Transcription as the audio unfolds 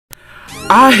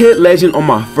I hit legend on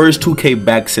my first 2K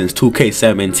back since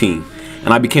 2K17,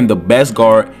 and I became the best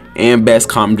guard and best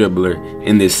comp dribbler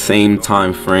in this same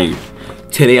time frame.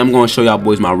 Today I'm going to show y'all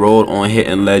boys my road on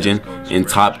hitting legend and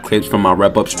top clips from my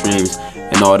rep up streams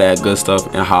and all that good stuff,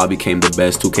 and how I became the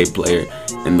best 2K player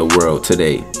in the world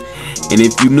today. And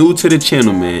if you're new to the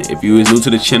channel, man, if you was new to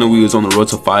the channel, we was on the road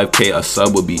to 5K, a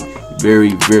sub would be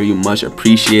very, very much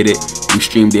appreciated. We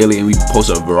stream daily and we post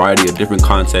a variety of different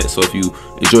content. So if you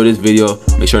enjoy this video,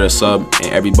 make sure to sub, and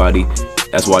everybody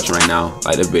that's watching right now,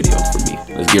 like the video for me.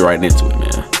 Let's get right into it,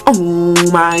 man. Oh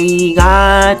my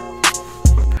god.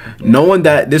 Knowing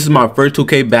that this is my first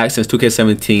 2K back since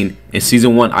 2K17, in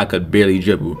season 1 I could barely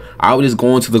dribble. I would just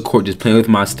go into the court just playing with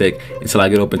my stick until I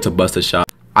get open to bust a shot.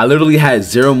 I literally had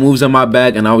 0 moves in my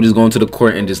bag, and I would just go into the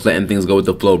court and just letting things go with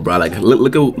the flow, bro. Like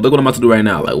look what I'm about to do right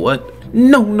now. Like what?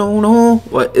 No.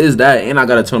 What is that? And I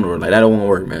got a turnover. Like that won't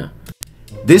work, man.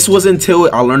 This was until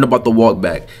I learned about the walk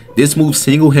back. This move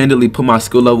single-handedly put my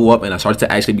skill level up, and I started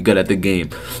to actually be good at the game.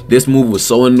 This move was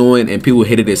so annoying and people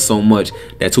hated it so much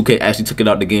that 2K actually took it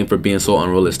out the game for being so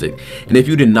unrealistic. And if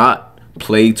you did not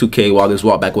play 2K while this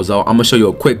walk back was out, I'm gonna show you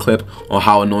a quick clip on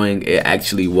how annoying it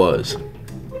actually was.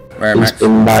 Where Max?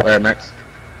 Where Max?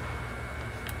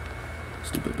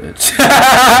 Stupid bitch.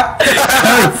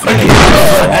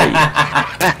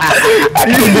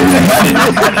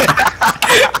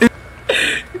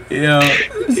 Yo,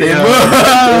 say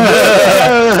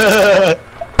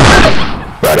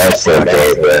Bro, that's so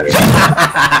bad, bro.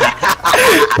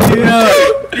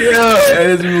 Yo,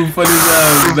 this move funny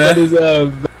as man.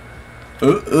 Bro,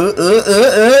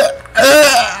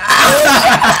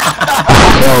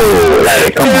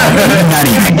 like, come on, not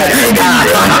even that.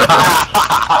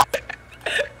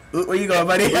 Where you going,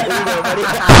 buddy?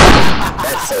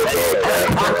 That's so bad,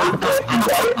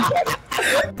 bro.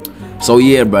 So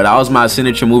yeah, bro, that was my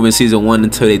signature move in season 1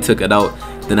 until they took it out.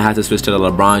 Then I had to switch to the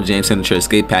LeBron James signature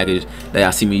escape package that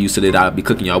y'all see me use today, that I'll be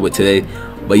cooking y'all with today.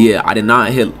 But yeah, I did not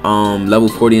hit level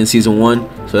 40 in season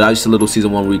 1, so that's just a little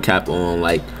season 1 recap on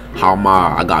like how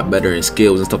I got better in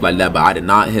skills and stuff like that. But I did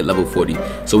not hit level 40,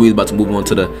 so we was about to move on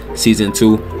to the season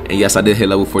 2, and yes, I did hit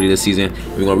level 40 this season.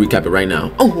 We're gonna recap it right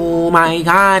now. Oh my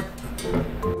god.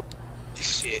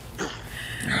 Shit,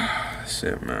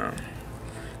 man.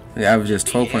 The average is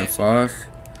 12.5.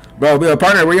 Bro, be a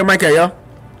partner. Where your mic at, yo?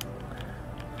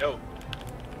 Yo.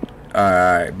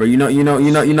 Alright, bro. You know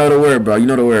the word, bro. You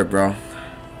know the word, bro.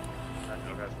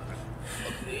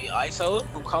 ISO,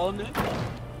 I'm calling it.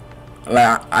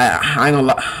 Like I ain't gonna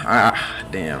lie.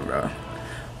 Damn, bro.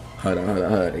 Hold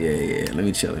on. Yeah. Let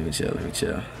me chill.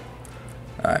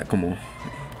 Alright, come on.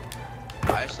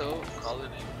 ISO, I'm calling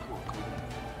it.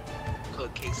 Come on.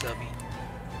 King Subby.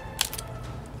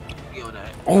 Be on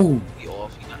that. Oh. He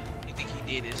off. You think he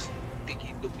did this? Think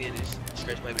he looked in this?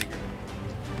 Stretch my bigger.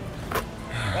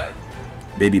 What?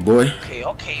 Baby boy.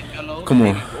 Okay, Mello. Come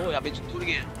on. Boy, I bet you do it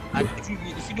again. If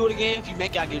you do it again, if you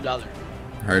make it, I'll give you $1.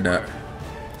 Heard that.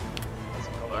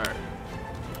 Alright.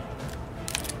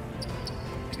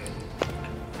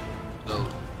 Go.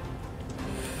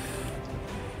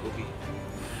 Goofy.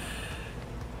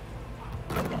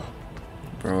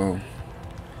 Bro.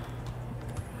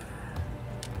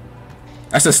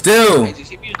 That's a steal. Hey, just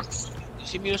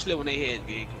hit me a slip when they head,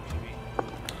 big.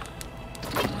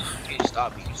 You can't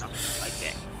stop me, something like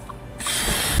that.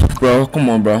 Bro, come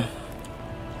on, bro.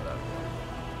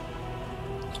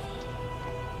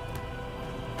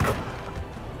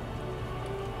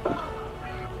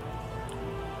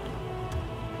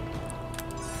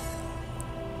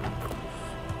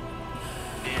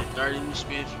 Man, 30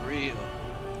 spin for real.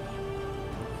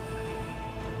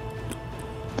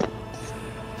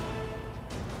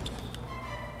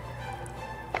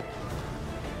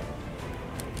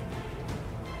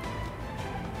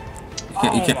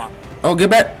 You can't. Oh, get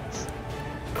back.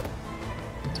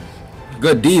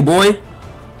 Good D, boy.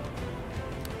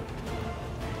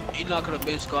 You not gonna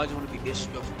bench squad, you wanna be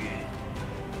disrespectful, man.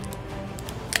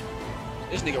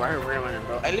 This nigga right here running,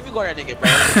 bro. Hey, let me go that nigga, bro.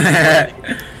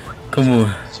 Come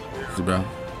on, bro.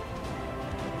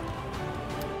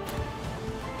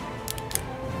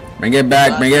 Bring it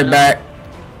back.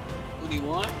 Who do you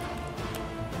want?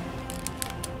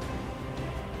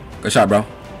 Good shot, bro.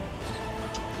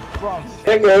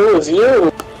 Nigga, it was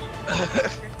you.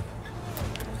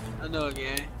 I know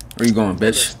again. Where you going,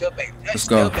 bitch? Let's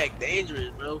go. Step back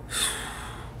dangerous, bro.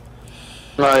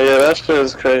 Nah, yeah, that shit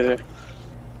is crazy.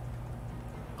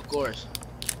 Of course.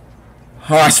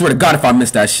 Oh, I swear to God, if I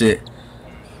missed that shit.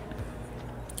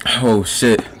 Oh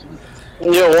shit.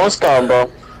 Yo, one stop,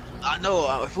 bro. I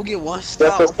know. If we get one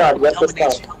stop, That's a stop.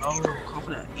 I'm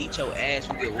gonna eat your ass.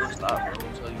 We get one stop, bro.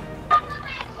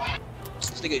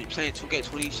 nigga playing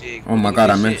 2K20 shit. Oh my god,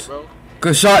 I missed. Bro.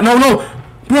 Good shot. No, no.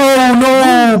 Bro,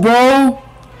 no, bro.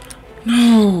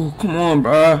 No, come on,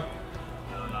 bro.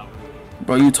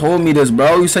 Bro, you told me this,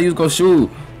 bro. You said you was gonna shoot.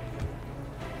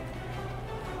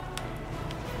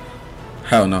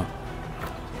 Hell no.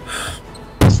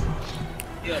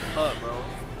 Yeah, putt, bro.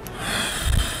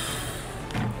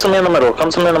 Come to me in the middle. Come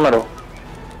to me in the middle.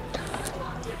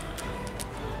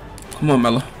 Come on,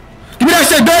 Mello. Give me that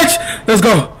shit, bitch. Let's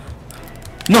go.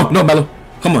 No, no, Mello.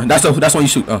 Come on. That's when you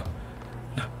shoot. Oh.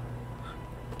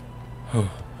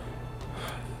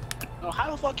 No, how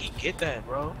the fuck he get that,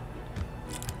 bro?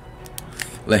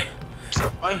 Lay.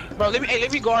 Bro, let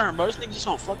me guard him, bro. This nigga just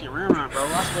on fucking rim run, bro.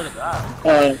 I swear to God.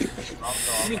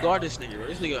 Let me guard this nigga, bro.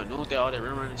 This nigga know that all that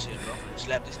rim run and shit, bro.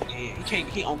 Slap this nigga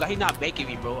in. He not making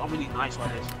me, bro. I'm really nice on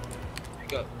this.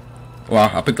 Pick up.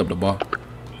 Wow, I picked up the ball.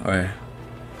 Alright.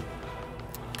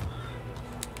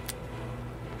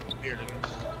 Here,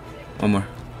 nigga. One more.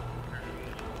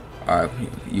 Alright,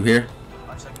 you here?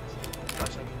 5 seconds. 5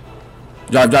 seconds.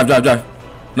 Drive.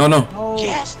 No, no.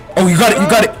 Yes. Oh, you got it. You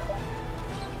got it.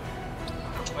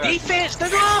 Defense,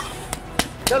 nigga.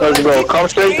 Let's go. Come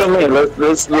straight to me. Let's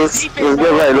get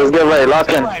right. Let's get right. Lock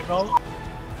in.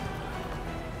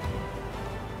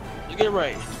 You get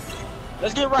right.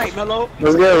 Let's get right, Mello.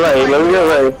 Let's get right. Let's get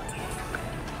right.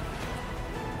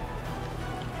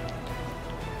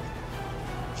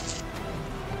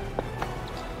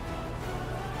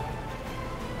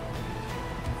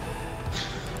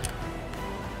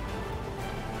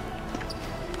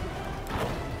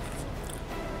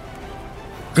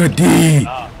 Good D.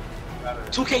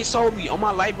 2K sold me on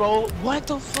my life, bro. What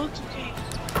the fuck, 2K?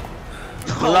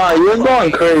 Nah, you're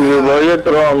going crazy, bro. You're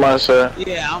throwing my shit.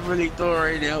 Yeah, I'm really throwing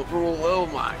right now, bro. Oh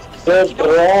my. You're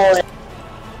throwing.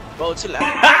 Bro, chill out.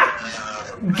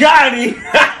 Got it.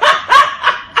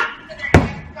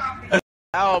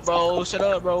 Out, bro. Shut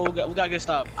up, bro. We gotta get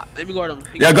stopped. Let me guard him.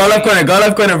 Yeah, go left corner. Go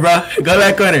left corner, bro. Go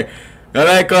left corner. Go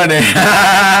left corner.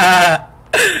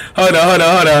 Hold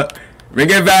on. Bring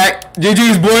it back.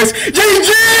 GG's, boys.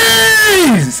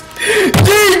 GG's!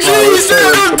 GG's! See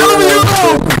what I'm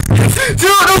See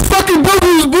what those fucking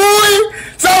boo-boos, boy!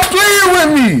 Stop playing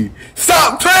with me!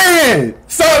 Stop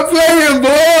playing,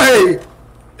 boy!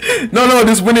 No,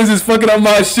 this winners is fucking up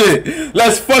my shit.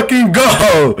 Let's fucking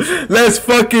go!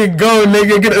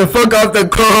 Nigga. Get the fuck off the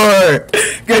court!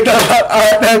 Get the fuck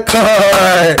off the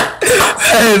court!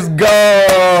 Let's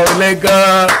go,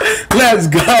 nigga! Let's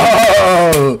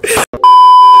go!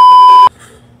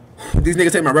 These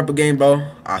niggas take my rep game, bro.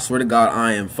 I swear to God,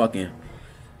 I am fucking.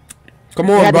 Come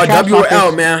on, bro. W or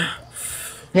L, man.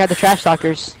 We had the trash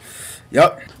talkers.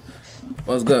 Yup.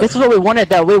 What's good? This is what we wanted,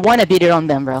 though. We want to beat it on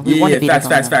them, bro. Facts.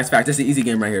 This is an easy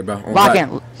game right here, bro. Lock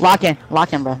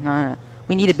in, bro. No.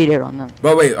 We need to beat it on them.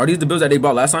 Bro, wait. Are these the bills that they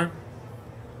bought last time?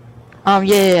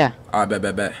 Yeah. Alright,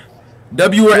 bet.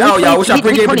 W or L, y'all. What's your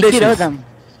pre-game predictions?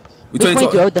 We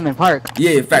 22 owed them in Park.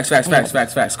 Yeah, facts.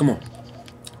 Come on.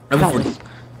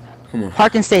 Come on.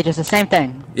 Park and Stage is the same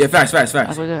thing. Yeah, facts.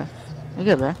 We're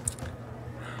good, bro.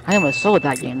 I almost sold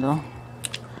that game, though.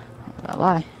 Not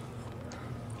lie.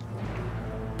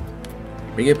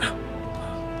 Bring it.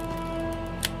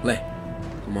 Lay.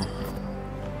 Come on.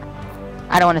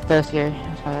 I don't want to throw scary.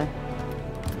 That's my bad.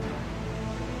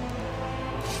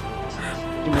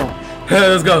 Give me that. Hey,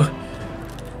 let's go.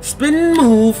 Spin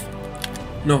move.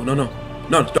 No, don't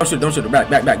shoot. Back.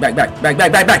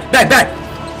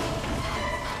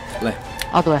 Lay.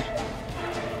 All the way.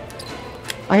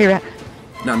 Oh, here, back.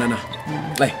 No.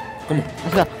 Lay. Come on.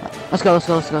 Let's go.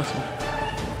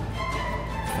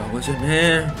 What's it,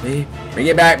 man? Bring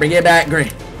it back, Green,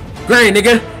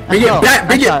 nigga. Bring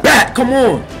it back. Come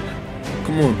on,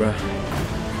 bro.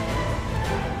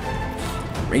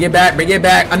 Bring it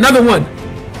back. Another one.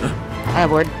 I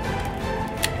board.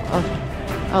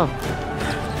 Oh.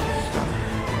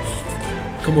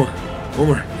 Come on. One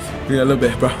more. We need a little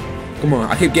bit, bro. Come on.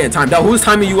 I keep getting timed out. Who's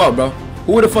timing you out, bro?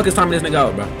 Who the fuck is timing this nigga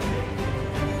out, bro?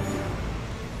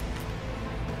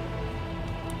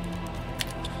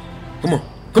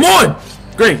 Come on!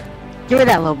 Green! Give me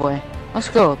that, little boy. Let's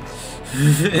go.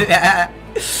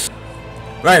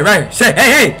 Right. Say,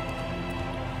 hey!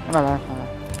 Come on.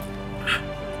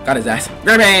 Got his ass.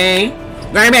 Green!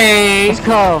 Let's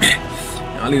go.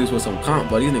 I'll leave this with some comp,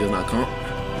 but these niggas not comp.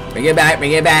 Bring it back.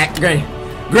 Green,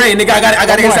 nigga, I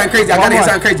gotta get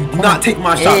something crazy. Do not take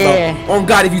my shot, bro. Oh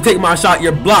God, if you take my shot,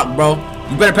 you're blocked, bro.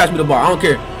 You better pass me the ball. I don't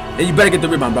care. And you better get the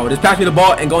rebound, bro. Just pass me the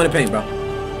ball and go in the paint, bro.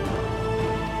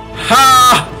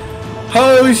 Ha!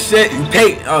 Oh shit!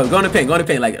 Paint. Oh, go in the paint.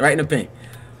 Like right in the paint.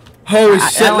 Oh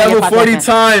shit! Level 40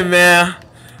 time, man.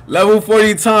 Level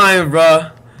 40 time,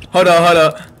 bro. Hold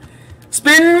up.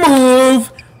 Spin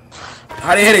move.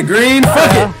 How they hit it? Green.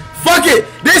 Fuck it.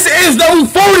 This is level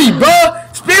 40, bro.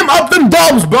 Spam up them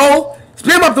dubs, bro.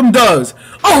 Spam up them dubs.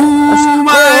 Oh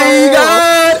my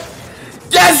god.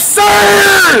 Yes,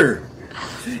 sir.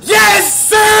 Yes,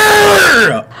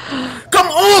 sir. Come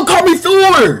on, call me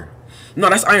Thor. No,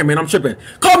 that's Iron Man. I'm tripping.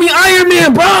 Call me Iron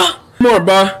Man, bro.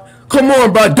 Come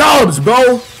on, bro. Dubs,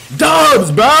 bro.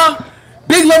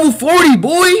 Big level 40,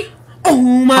 boy. Oh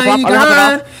my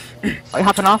god. Are you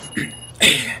hopping off?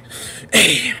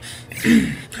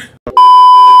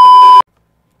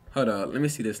 Hold up, let me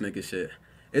see this nigga shit.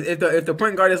 If the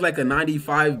point guard is like a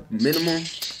 95 minimum,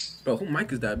 bro, who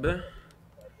mic is that, bro?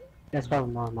 That's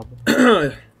probably more, my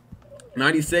boy.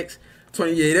 96,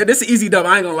 28. This is easy dub.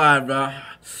 I ain't gonna lie, bro.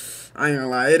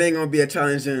 It ain't gonna be a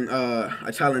challenging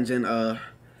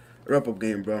wrap up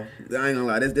game, bro. I ain't gonna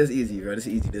lie. This easy, bro. This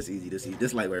easy.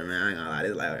 This lightweight, man. I ain't gonna lie.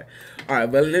 This lightweight. All right,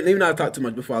 but let me not talk too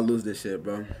much before I lose this shit,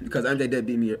 bro. Because MJ did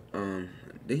beat me.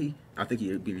 Did he? I think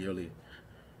he beat me earlier.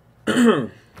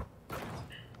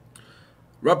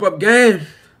 Wrap up game.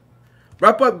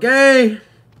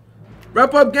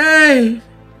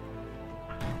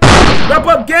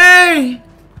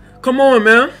 Come on,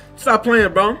 man. Stop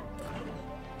playing, bro.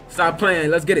 Stop playing.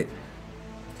 Let's get it.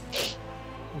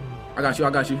 I got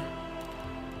you.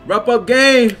 Wrap up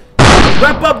game.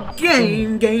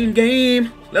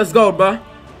 Game. Let's go, bro.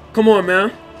 Come on,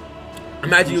 man.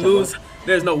 Imagine you lose.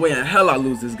 There's no way in hell I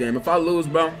lose this game. If I lose,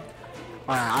 bro.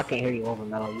 I can't hear you over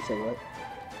mellow. You said what?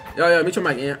 Yo, meet your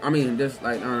mic, yeah. I mean, just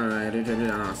like, no,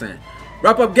 I'm saying.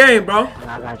 Wrap up game, bro.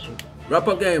 I got you. Wrap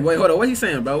up game. Wait, hold on. What he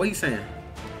saying, bro?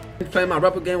 Playing my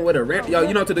wrap up game with a ramp. Yo,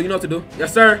 you know what to do.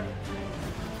 Yes, sir.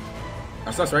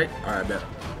 That's us, right? All right, bet.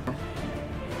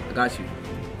 I got you.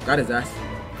 Got his ass.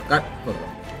 Hold on.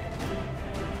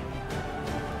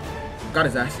 Got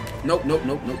his ass. Nope.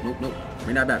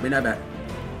 Bring that back.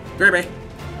 Green Bay.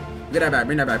 Get that back.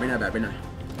 Bring that.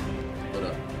 Hold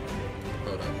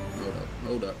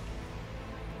up.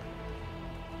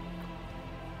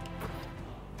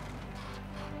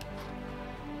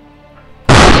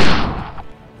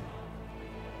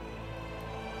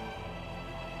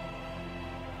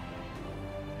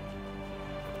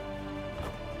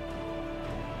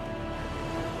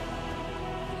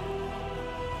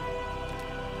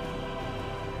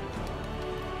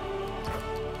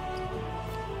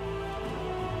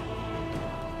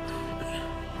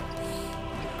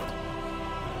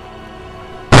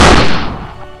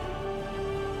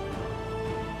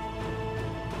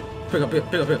 Pick up.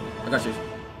 I got you.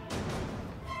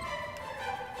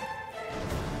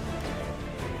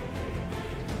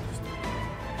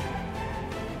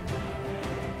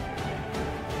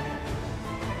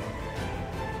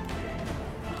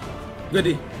 Good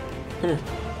D. Come on.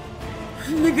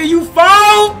 Nigga, you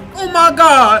fall? Oh my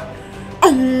god.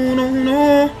 Oh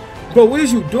no. Bro, what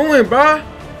is you doing, bro?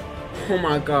 Oh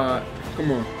my god.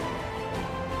 Come on.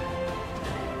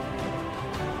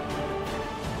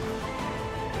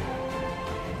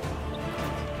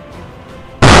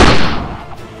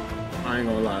 I ain't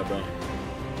gonna lie, bro.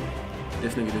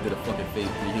 This nigga just did a fucking fake.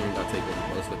 He ain't got to take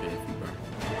over. It's looking iffy, bro.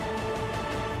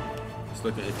 It's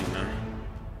looking iffy, man.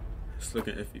 It's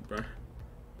looking iffy, bro.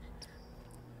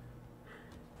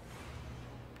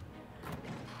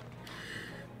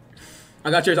 I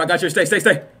got yours. Stay.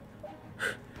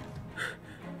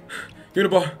 Give me the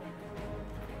ball.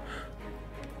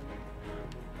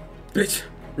 Bitch.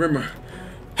 Rimmer.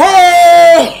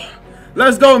 Oh!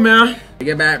 Let's go, man. Bring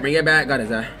it back. Got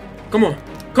his ass. Come on,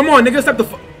 nigga.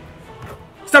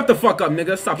 Step the fuck up,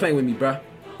 nigga. Stop playing with me, bruh.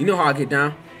 You know how I get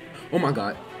down. Oh my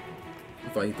god. I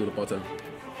thought he threw the ball to him.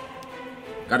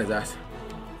 Got his ass.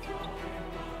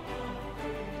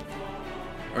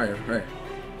 Right.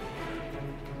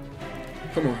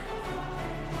 Come on.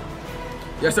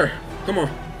 Yes, sir. Come on.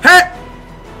 Hey!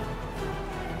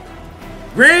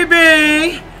 Green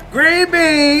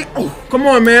bean. Oh, come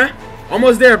on, man.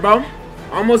 Almost there, bro.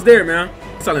 Almost there, man.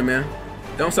 Sell it, man.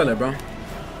 Don't sell it, bro.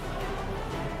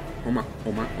 Oh my.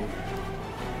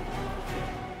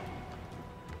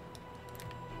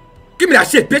 Give me that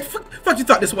shit, bitch. Fuck you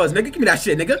thought this was, nigga. Give me that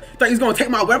shit, nigga. Thought you was gonna take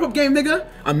my wrap-up game, nigga?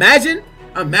 Imagine.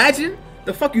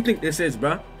 The fuck you think this is,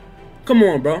 bro? Come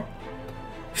on, bro.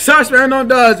 Shots, man, no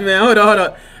duds, man. Hold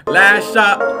up. Last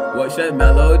shot. What should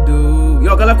Mello do?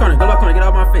 Yo, go left corner. Get out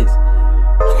of my face.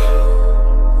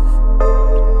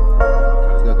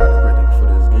 God is great for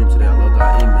this game today. I love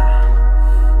God. Amen.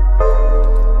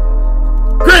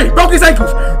 Great. Broke his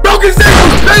ankles, bitch. Broke his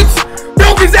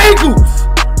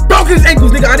his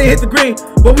ankles, nigga. I didn't hit the green,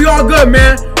 but we all good,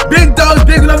 man. Big dogs,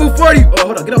 big level 40. Oh,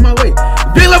 hold on, get out my way.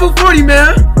 Big level 40,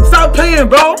 man. Stop playing,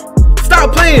 bro.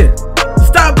 Stop playing.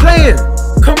 Stop playing.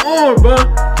 Come on, bro.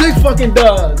 Big fucking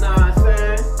dogs. Nah, I'm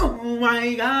saying. Oh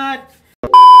my God.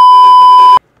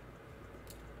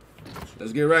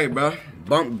 Let's get right, bro.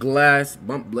 Bump glass,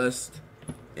 bump blessed,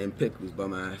 and pickles,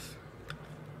 bum ass.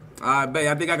 Alright, babe,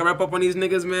 I think I can wrap up on these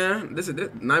niggas, man. This is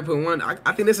 9.1.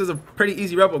 I think this is a pretty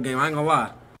easy wrap up game. I ain't gonna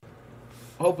lie.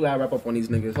 Hopefully, I wrap up on these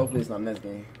niggas. Hopefully, it's not next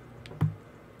game.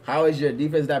 How is your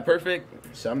defense that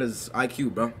perfect? So I'm just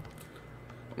IQ, bro.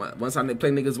 Once I play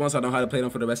niggas once, I know how to play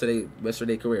them for the rest of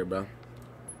their career, bro.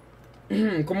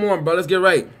 Come on, bro. Let's get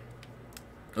right.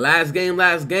 Last game.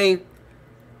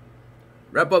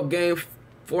 Wrap up game,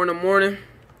 4 in the morning.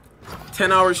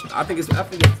 10 hours. I think it's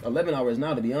 11 hours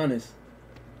now, to be honest.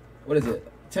 What is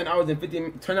it? 10 hours and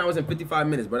 55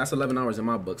 minutes, bro. That's 11 hours in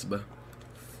my books, bro.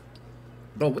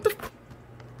 Bro, what the?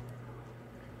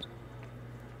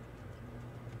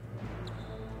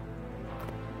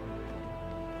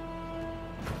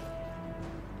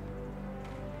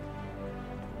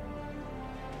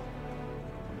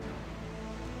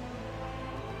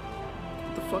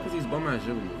 What the fuck is these bum ass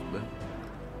dribble moves, bro?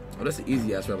 Oh, that's an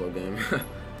easy ass wrap up game.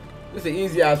 This an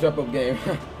easy ass wrap up game.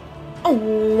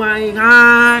 Oh my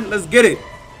God, let's get it.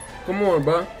 Come on,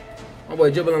 bro. My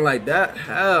boy dribbling like that?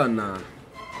 Hell nah.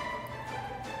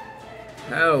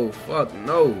 Hell fuck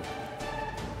no.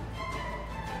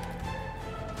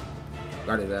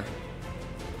 Got it there.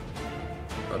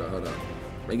 Hold on.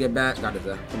 Let me get back. Got it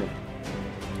there. Come on.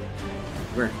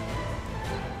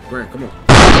 Grant, come on.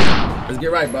 Let's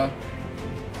get right, bro.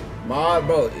 Mod,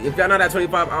 bro. If y'all know that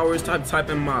 25 hours, type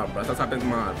in mod, bro. Type in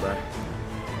mod, bro.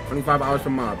 25 hours for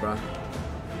mod, bro.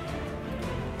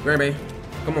 Grant, baby.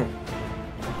 Come on.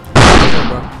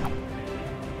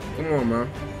 Come on, bro.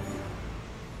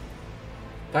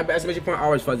 Type in exclamation point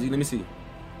hours, Fuzzy. Let me see.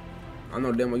 I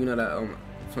know damn well you know that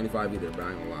 25 either, bro. I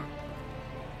ain't gonna lie.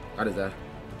 What is that?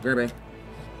 Grant, baby.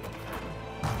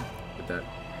 Get that.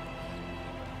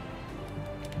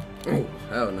 Oh,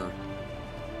 hell no.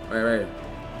 Right.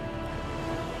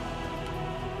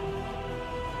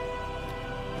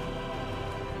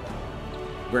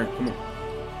 Grant, come on.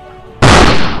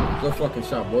 Good fucking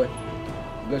shot, boy.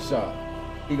 Good shot.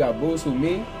 He got boost with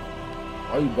me.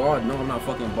 Are you bald? No, I'm not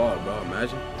fucking bald, bro.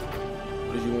 Imagine.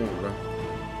 What did you want, bro?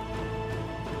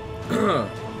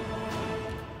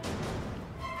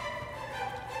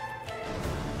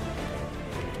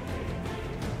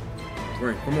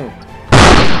 Grant, come on.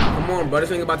 Come on, bro. This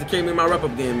nigga about to carry me in my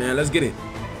wrap-up game, man. Let's get it.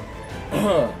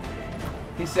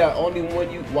 He said only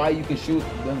why you can shoot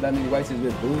that many whites is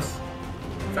with boost.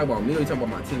 You talking about me or you talking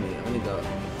about my teammate? I only got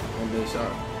one big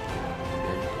shot.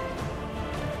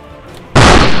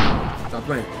 Okay. Stop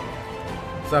playing.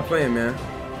 Stop playing, man.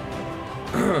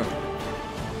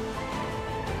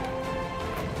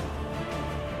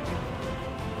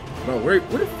 Bro, where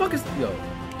the fuck is yo?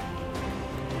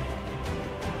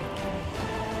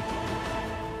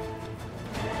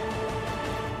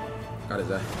 Got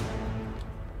his eye.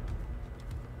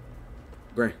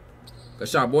 Grant. Good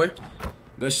shot, boy.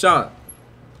 Good shot.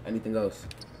 Anything else?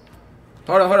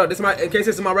 Hold on. This is in case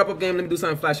this is my wrap-up game, let me do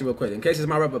something flashy real quick. In case it's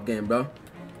my wrap-up game, bro.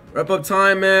 Wrap-up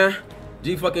time, man.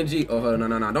 G fucking G. Oh, hold on,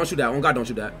 no. Don't shoot that. Oh, God, don't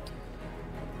shoot that. What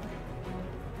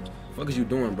the fuck is you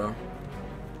doing, bro?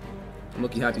 I'm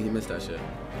lucky happy he missed that shit.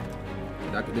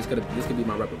 This could be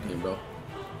my wrap-up game, bro.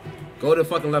 Go to the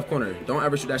fucking left corner. Don't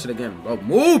ever shoot that shit again, bro.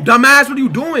 Move, dumbass. What are you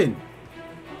doing?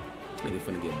 Nigga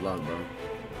finna get blocked, bro.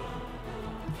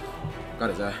 Got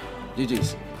his eye.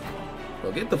 GG's.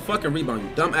 Bro, get the fucking rebound, you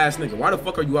dumb ass nigga. Why the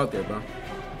fuck are you out there, bro?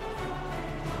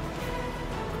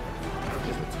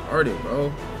 It's retarded,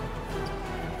 bro.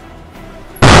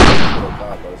 Oh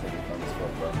God, bro, this nigga dumb as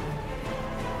fuck, bro.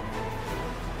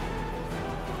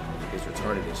 It's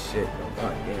retarded as shit, bro.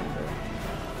 God damn, bro.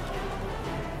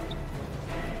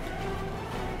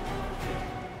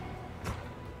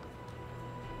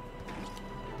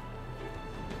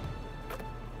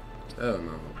 Hell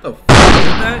no. What the fuck is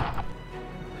that?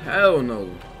 Hell no.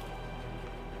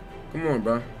 Come on,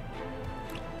 bro.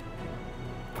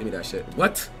 Give me that shit.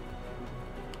 What?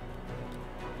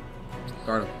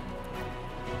 Guard him.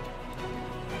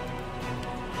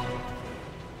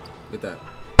 Get that.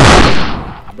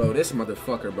 Bro, this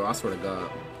motherfucker, bro. I swear to God.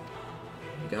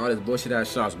 Getting all this bullshit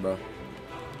ass shots, bro.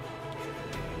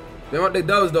 Spam up the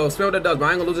dubs, though. Spam the dubs, bro.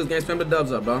 I ain't gonna lose this game. Spam the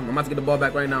dubs up, bro. I'm about to get the ball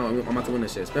back right now. I'm about to win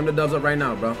this shit. Spam the dubs up right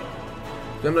now, bro.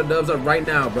 Spam the dubs up right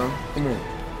now, bro. Come on.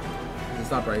 Let's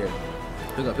stop right here.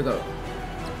 Pick up.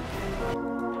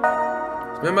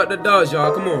 Spam up the dubs,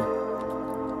 y'all. Come on.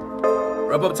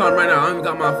 Wrap up time right now. I don't even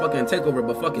got my fucking takeover,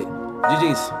 but fuck it.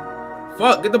 GG's.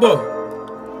 Fuck, get the ball.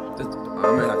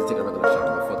 I might have to take a regular shot,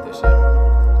 but fuck this shit.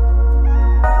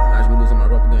 Imagine me losing my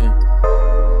rope again.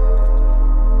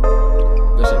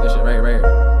 Good shit, right here.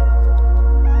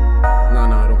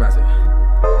 No, don't pass it.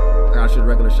 I gotta shoot a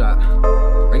regular shot.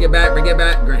 Bring it back,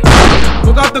 great.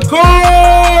 Look out the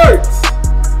courts!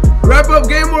 Wrap up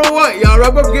game or what, y'all?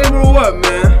 Wrap up game or what,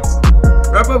 man?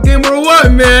 Wrap up game or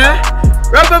what, man?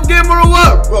 Wrap up game or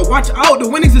what? Bro, watch out, the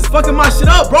winnings is fucking my shit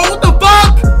up, bro. What the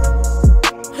fuck?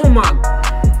 Oh my.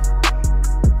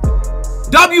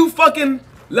 W fucking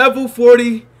level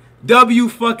 40. W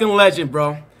fucking legend,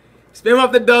 bro. Spam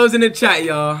up the dubs in the chat,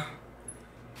 y'all.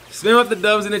 Spam up the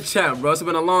dubs in the chat, bro. It's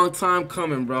been a long time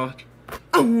coming, bro.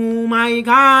 Oh my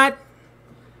god.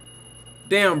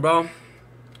 Damn, bro.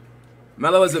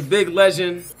 Mello is a big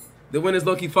legend. The winners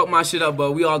low-key fucked my shit up,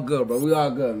 but we all good, bro. We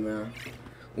all good, man.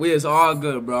 We is all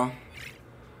good, bro.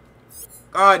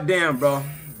 God damn, bro.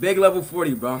 Big level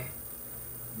 40, bro.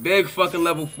 Big fucking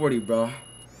level 40, bro.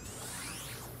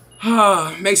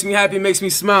 Makes me happy, makes me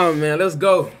smile, man. Let's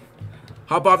go.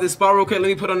 Hop off this spot real quick. Let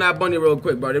me put on that bunny real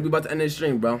quick, bro. We about to end this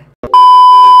stream, bro.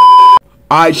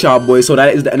 Alright, y'all boys, so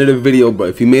that is the end of the video, bro.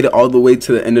 If you made it all the way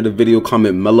to the end of the video,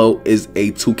 comment Mello is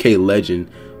a 2K legend,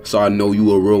 so I know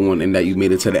you a real one and that you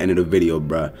made it to the end of the video,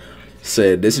 bro.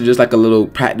 Said this is just like a little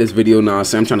practice video. Now I'm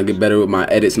saying I'm trying to get better with my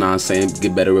edits. Now I'm saying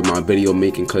get better with my video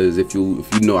making, because if you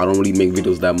know, I don't really make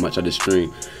videos that much. I just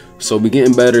stream. So we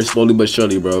getting better slowly but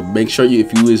surely, bro. Make sure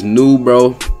if you is new,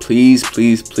 bro, please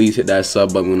hit that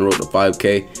sub button when we roll to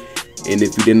 5K. And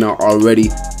if you did not already,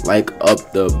 like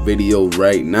up the video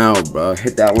right now, bro.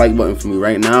 Hit that like button for me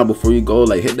right now before you go.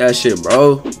 Like, hit that shit,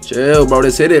 bro. Chill, bro.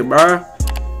 Just hit it, bro.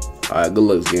 Alright, good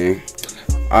looks, gang.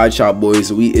 Alright, y'all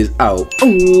boys, we is out.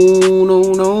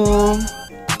 Oh, no.